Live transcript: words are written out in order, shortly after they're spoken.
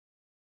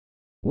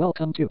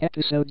Welcome to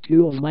episode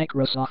 2 of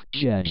Microsoft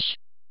Judge.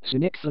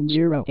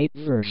 Cynic08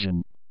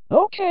 version.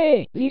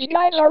 Okay, these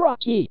guys are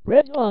Rocky,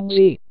 Red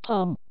Lonzy,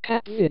 Tom,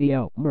 Cat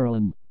Video,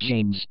 Merlin,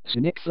 James,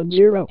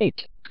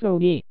 Cynic08,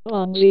 Cody,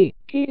 Lonzy,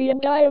 Petey and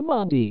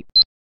Diamandi.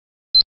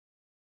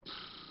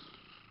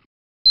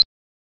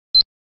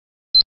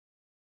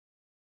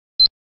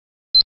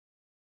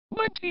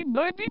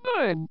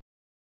 $19.99.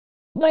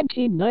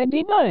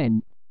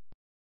 $19.99.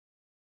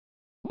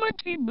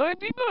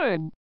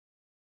 $19.99.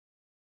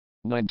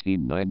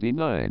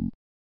 $19.99.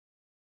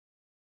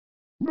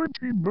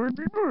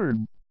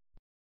 $19.99.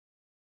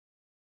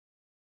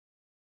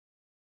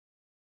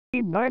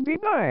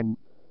 $19.99.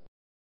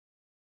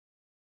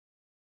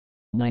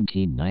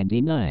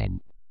 $19.99.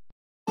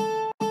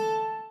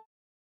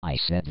 I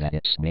said that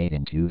it's made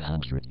in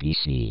 200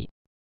 BC.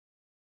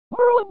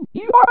 Merlin,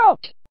 you are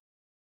out!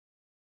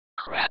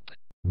 Crap.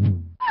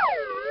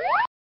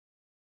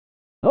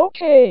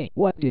 Okay,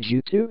 what did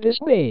you two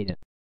just made?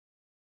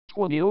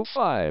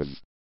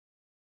 2005.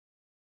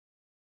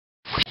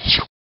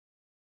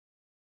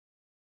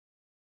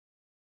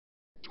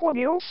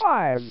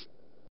 2005.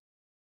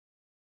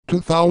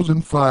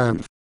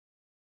 2005.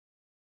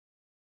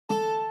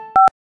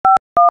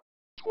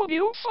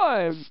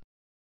 2005.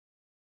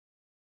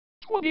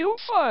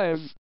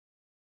 2005.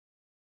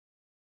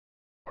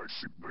 I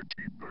think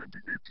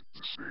 1998 is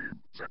the same.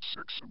 That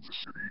Sex and the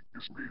City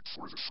is made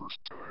for the first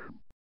time.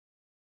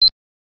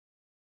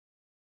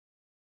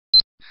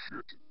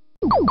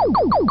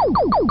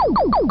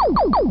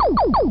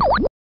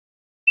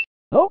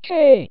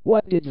 Okay,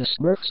 what did the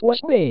Smurfs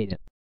was made?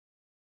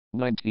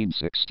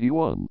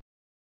 1961.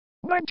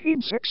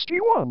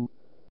 1961.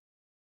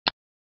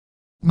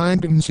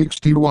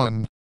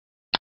 1961.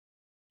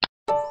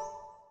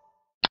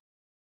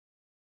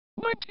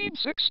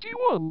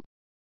 1961.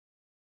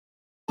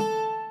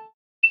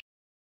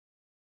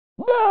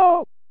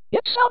 No!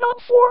 It's out on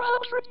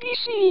 400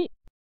 BC!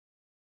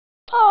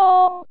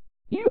 Tom,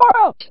 you are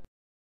out!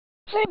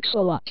 Thanks a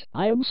lot,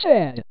 I am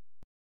sad.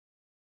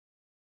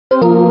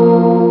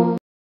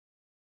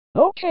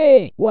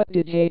 Okay, what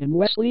did Hayden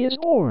Wesley is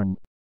born?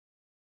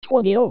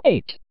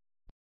 2008.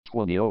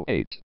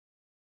 2008.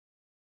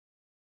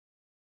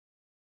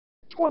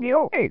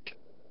 2008.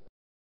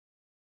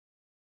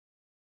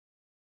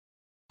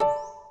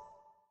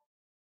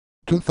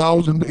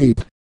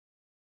 2008.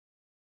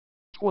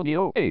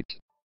 2008.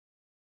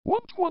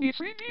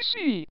 123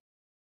 BC.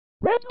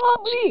 Red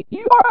Lonzy,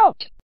 you are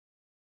out!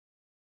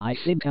 I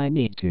think I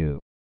need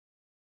to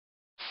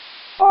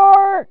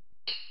fart.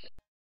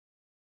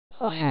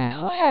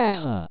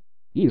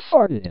 You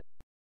farted.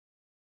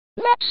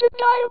 That's it,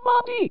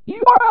 Diamandi,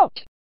 you are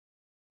out!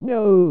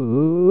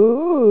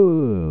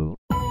 No.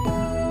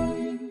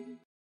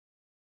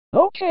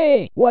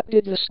 Okay, what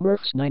did the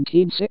Smurfs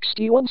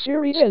 1961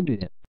 series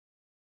end?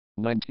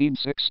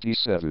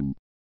 1967.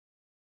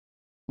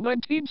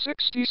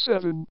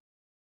 1967.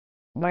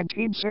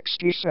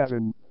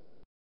 1967.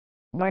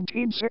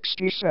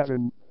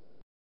 1967.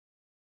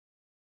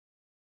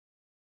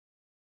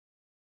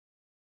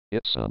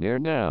 It's on air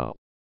now.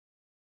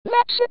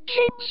 That's it,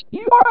 James.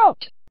 You are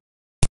out.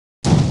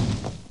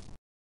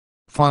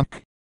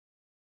 Fuck.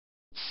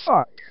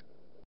 Fuck.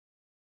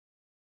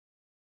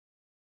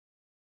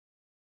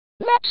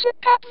 That's it,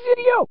 Cat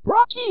Video.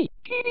 Rocky,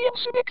 Petey and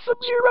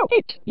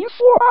Cynic08. You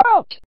four are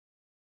out.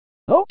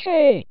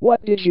 Okay,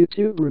 what did you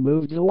two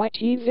remove the YT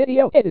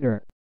video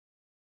editor?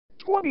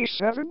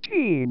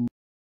 2017.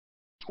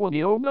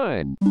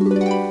 2009.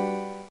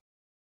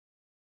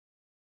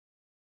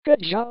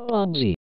 Good job, Lonzy.